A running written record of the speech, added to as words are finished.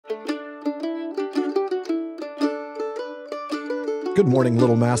Good morning,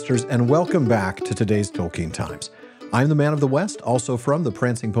 Little Masters, and welcome back to today's Tolkien Times. I'm the Man of the West, also from the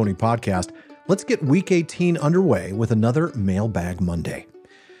Prancing Pony podcast. Let's get week 18 underway with another Mailbag Monday.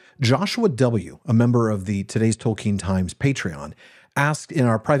 Joshua W., a member of the Today's Tolkien Times Patreon, asked in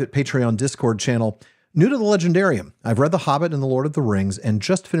our private Patreon Discord channel, "New to the Legendarium, I've read The Hobbit and The Lord of the Rings and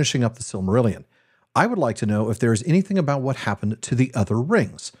just finishing up the Silmarillion. I would like to know if there is anything about what happened to the other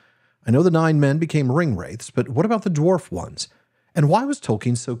rings. I know the 9 men became ring wraiths, but what about the dwarf ones? And why was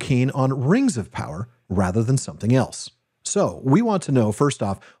Tolkien so keen on rings of power rather than something else?" So, we want to know, first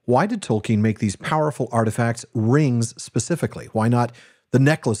off, why did Tolkien make these powerful artifacts rings specifically? Why not the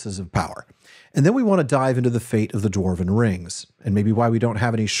necklaces of power? And then we want to dive into the fate of the Dwarven Rings, and maybe why we don't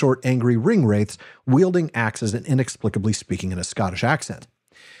have any short, angry ring wraiths wielding axes and inexplicably speaking in a Scottish accent.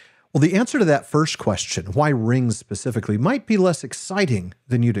 Well, the answer to that first question, why rings specifically, might be less exciting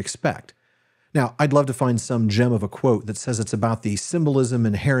than you'd expect. Now, I'd love to find some gem of a quote that says it's about the symbolism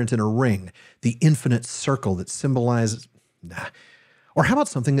inherent in a ring, the infinite circle that symbolizes... Or how about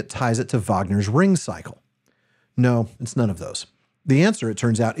something that ties it to Wagner's ring cycle? No, it's none of those. The answer, it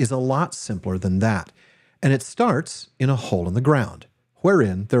turns out, is a lot simpler than that. And it starts in a hole in the ground,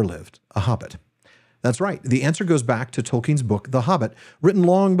 wherein there lived a hobbit. That's right, the answer goes back to Tolkien's book, The Hobbit, written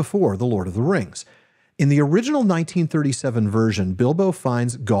long before The Lord of the Rings. In the original 1937 version, Bilbo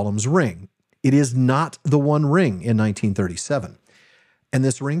finds Gollum's ring. It is not the One Ring in 1937. And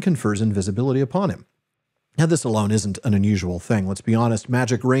this ring confers invisibility upon him. Now, this alone isn't an unusual thing. Let's be honest,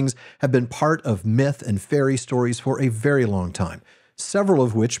 magic rings have been part of myth and fairy stories for a very long time, several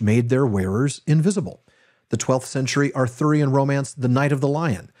of which made their wearers invisible. The 12th century Arthurian romance, The Knight of the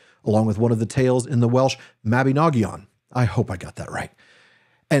Lion, along with one of the tales in the Welsh Mabinogion. I hope I got that right.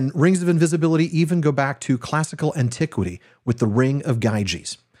 And rings of invisibility even go back to classical antiquity with the Ring of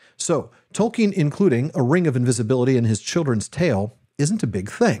Gyges. So, Tolkien including a ring of invisibility in his children's tale isn't a big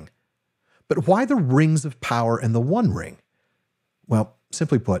thing. But why the rings of power and the One Ring? Well,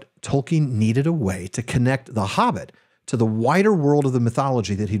 simply put, Tolkien needed a way to connect The Hobbit to the wider world of the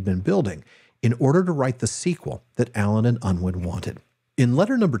mythology that he'd been building in order to write the sequel that Allen and Unwin wanted. In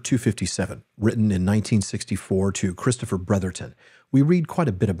letter number 257, written in 1964 to Christopher Bretherton, we read quite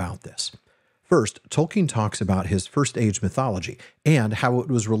a bit about this. First, Tolkien talks about his First Age mythology and how it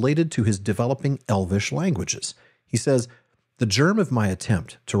was related to his developing Elvish languages. He says, "The germ of my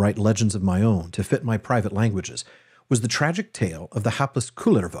attempt to write legends of my own to fit my private languages was the tragic tale of the hapless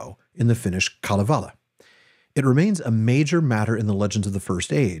Kullervo in the Finnish Kalevala. It remains a major matter in the legends of the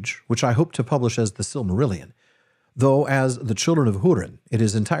First Age, which I hope to publish as the Silmarillion, though as the Children of Húrin it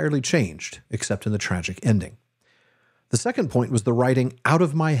is entirely changed, except in the tragic ending. The second point was the writing out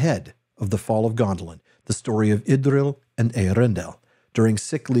of my head of the Fall of Gondolin, the story of Idril and Eärendil, during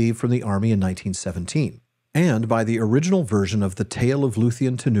sick leave from the army in 1917, and by the original version of the Tale of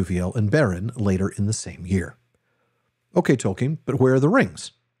Luthien, Tinuviel, and Beren later in the same year." Okay, Tolkien, but where are the rings?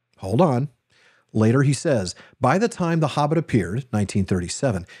 Hold on. Later he says, "By the time The Hobbit appeared,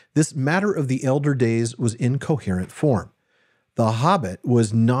 1937, this matter of the elder days was in coherent form. The Hobbit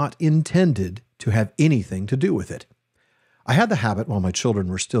was not intended to have anything to do with it. I had the habit, while my children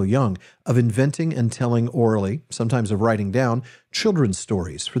were still young, of inventing and telling orally, sometimes of writing down, children's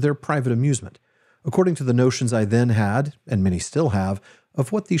stories for their private amusement, according to the notions I then had, and many still have,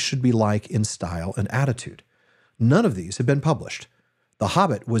 of what these should be like in style and attitude. None of these have been published. The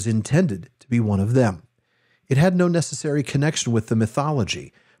Hobbit was intended to be one of them. It had no necessary connection with the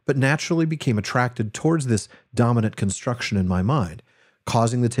mythology, but naturally became attracted towards this dominant construction in my mind,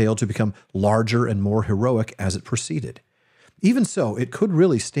 causing the tale to become larger and more heroic as it proceeded. Even so, it could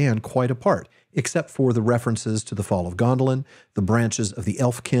really stand quite apart, except for the references to the Fall of Gondolin, the branches of the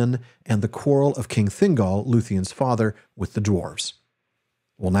Elfkin, and the quarrel of King Thingol, Lúthien's father, with the dwarves."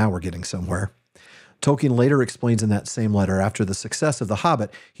 Well, now we're getting somewhere. Tolkien later explains in that same letter, after the success of The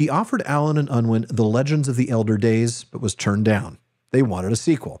Hobbit, he offered Allen and Unwin The Legends of the Elder Days, but was turned down. They wanted a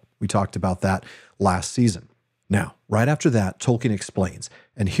sequel. We talked about that last season. Now, right after that, Tolkien explains,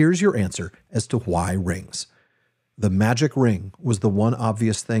 and here's your answer as to why rings. "The magic ring was the one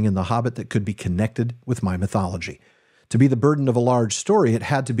obvious thing in The Hobbit that could be connected with my mythology. To be the burden of a large story, it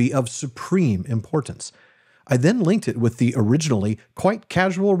had to be of supreme importance. I then linked it with the originally quite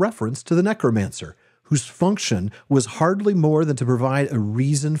casual reference to the Necromancer, whose function was hardly more than to provide a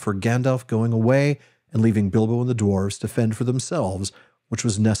reason for Gandalf going away and leaving Bilbo and the dwarves to fend for themselves, which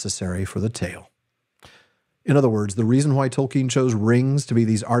was necessary for the tale." In other words, the reason why Tolkien chose rings to be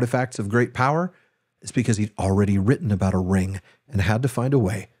these artifacts of great power is because he'd already written about a ring and had to find a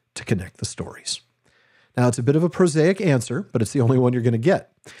way to connect the stories. Now, it's a bit of a prosaic answer, but it's the only one you're going to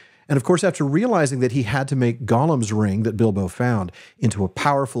get. And of course, after realizing that he had to make Gollum's ring that Bilbo found into a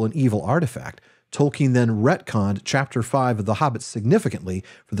powerful and evil artifact, Tolkien then retconned Chapter 5 of The Hobbit significantly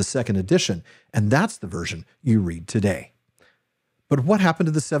for the second edition, and that's the version you read today. But what happened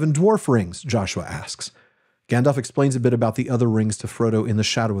to the 7 dwarf rings, Joshua asks. Gandalf explains a bit about the other rings to Frodo in The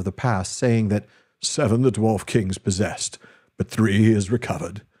Shadow of the Past, saying that 7 the dwarf kings possessed, but 3 he has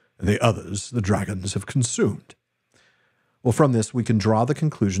recovered, and the others the dragons have consumed. Well, from this, we can draw the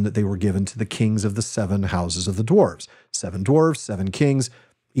conclusion that they were given to the kings of the 7 houses of the dwarves. 7 dwarves, 7 kings,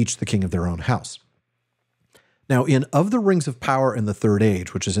 each the king of their own house. Now, in Of the Rings of Power in the Third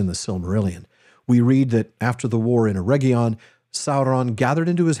Age, which is in the Silmarillion, we read that after the war in Eregion, Sauron gathered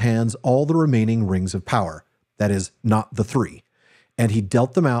into his hands all the remaining rings of power, that is, not the 3, and he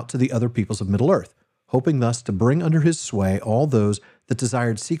dealt them out to the other peoples of Middle-earth, hoping thus to bring under his sway all those that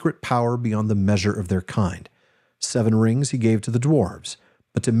desired secret power beyond the measure of their kind. 7 rings he gave to the dwarves,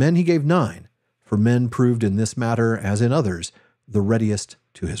 but to men he gave 9, for men proved in this matter, as in others, the readiest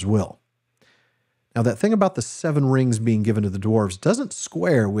to his will. Now, that thing about the 7 rings being given to the dwarves doesn't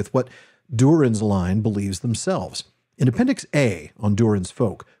square with what Durin's line believes themselves. In Appendix A on Durin's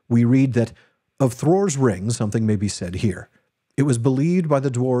Folk, we read that, of Thror's ring, something may be said here. It was believed by the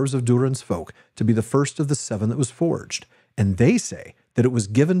dwarves of Durin's Folk to be the first of the 7 that was forged, and they say that it was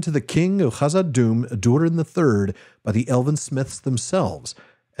given to the king of Khazad-dûm, Durin III, by the elven smiths themselves,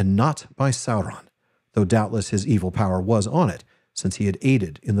 and not by Sauron, though doubtless his evil power was on it, since he had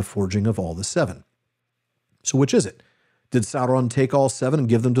aided in the forging of all the 7. So which is it? Did Sauron take all 7 and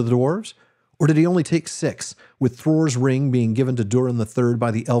give them to the dwarves? Or did he only take 6, with Thror's ring being given to Durin III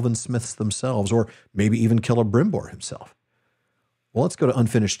by the elven smiths themselves, or maybe even Celebrimbor himself? Well, let's go to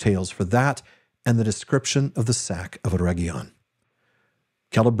Unfinished Tales for that and the description of the sack of Eregion.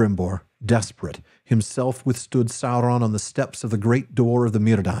 Celebrimbor, desperate, himself withstood Sauron on the steps of the great door of the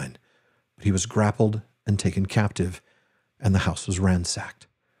Myrdain, but he was grappled and taken captive, and the house was ransacked.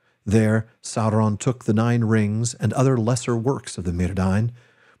 There Sauron took the 9 rings and other lesser works of the Myrdain,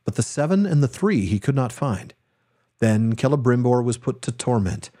 but the 7 and the 3 he could not find. Then Celebrimbor was put to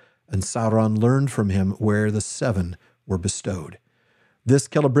torment, and Sauron learned from him where the 7 were bestowed. This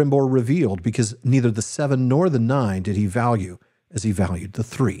Celebrimbor revealed, because neither the 7 nor the 9 did he value as he valued the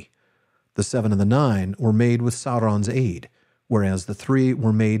 3. The 7 and the 9 were made with Sauron's aid, whereas the 3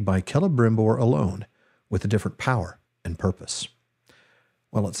 were made by Celebrimbor alone, with a different power and purpose.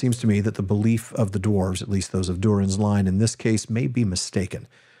 Well, it seems to me that the belief of the dwarves, at least those of Durin's line in this case, may be mistaken.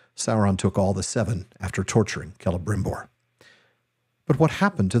 Sauron took all the 7 after torturing Celebrimbor. But what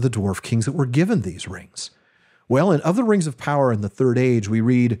happened to the dwarf kings that were given these rings? Well, in Of the Rings of Power in the Third Age, we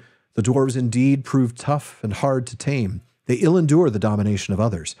read, the dwarves indeed proved tough and hard to tame. They ill endure the domination of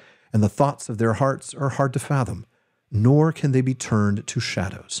others, and the thoughts of their hearts are hard to fathom, nor can they be turned to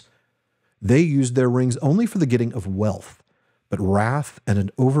shadows. They used their rings only for the getting of wealth, but wrath and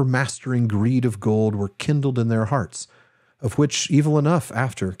an overmastering greed of gold were kindled in their hearts, of which evil enough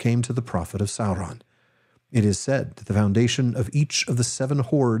after came to the prophet of Sauron. It is said that the foundation of each of the 7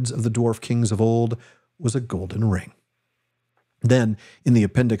 hordes of the dwarf kings of old was a golden ring. Then, in the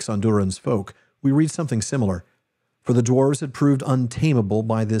appendix on Durin's Folk, we read something similar. For the dwarves had proved untamable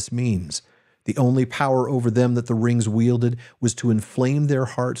by this means. The only power over them that the rings wielded was to inflame their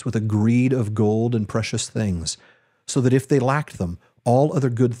hearts with a greed of gold and precious things, so that if they lacked them, all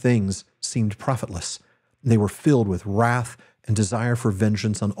other good things seemed profitless. They were filled with wrath and desire for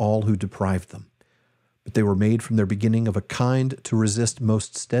vengeance on all who deprived them. But they were made from their beginning of a kind to resist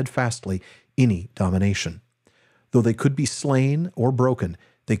most steadfastly any domination. Though they could be slain or broken,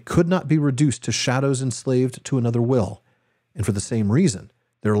 they could not be reduced to shadows enslaved to another will. And for the same reason,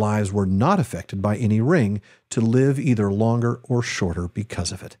 their lives were not affected by any ring to live either longer or shorter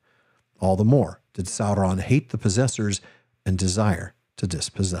because of it. All the more did Sauron hate the possessors and desire to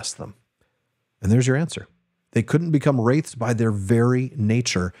dispossess them. And there's your answer. They couldn't become wraiths by their very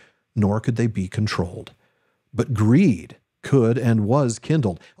nature, nor could they be controlled. But greed could and was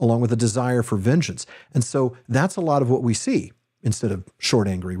kindled, along with a desire for vengeance. And so that's a lot of what we see, instead of short,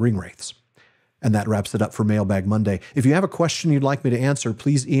 angry ring wraiths. And that wraps it up for Mailbag Monday. If you have a question you'd like me to answer,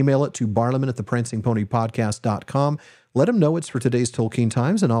 please email it to barliman@theprancingponypodcast.com. Let him know it's for today's Tolkien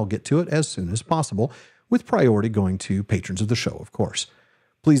Times, and I'll get to it as soon as possible, with priority going to patrons of the show, of course.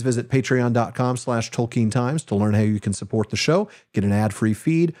 Please visit patreon.com/Tolkien Times to learn how you can support the show, get an ad-free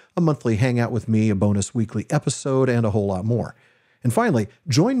feed, a monthly hangout with me, a bonus weekly episode, and a whole lot more. And finally,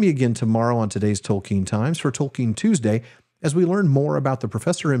 join me again tomorrow on today's Tolkien Times for Tolkien Tuesday as we learn more about the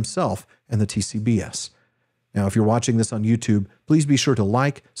professor himself and the TCBS. Now, if you're watching this on YouTube, please be sure to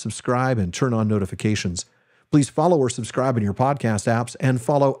like, subscribe, and turn on notifications. Please follow or subscribe in your podcast apps and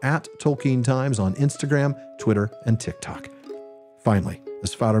follow at Tolkien Times on Instagram, Twitter, and TikTok. Finally,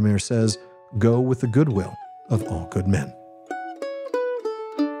 as Faramir says, go with the goodwill of all good men.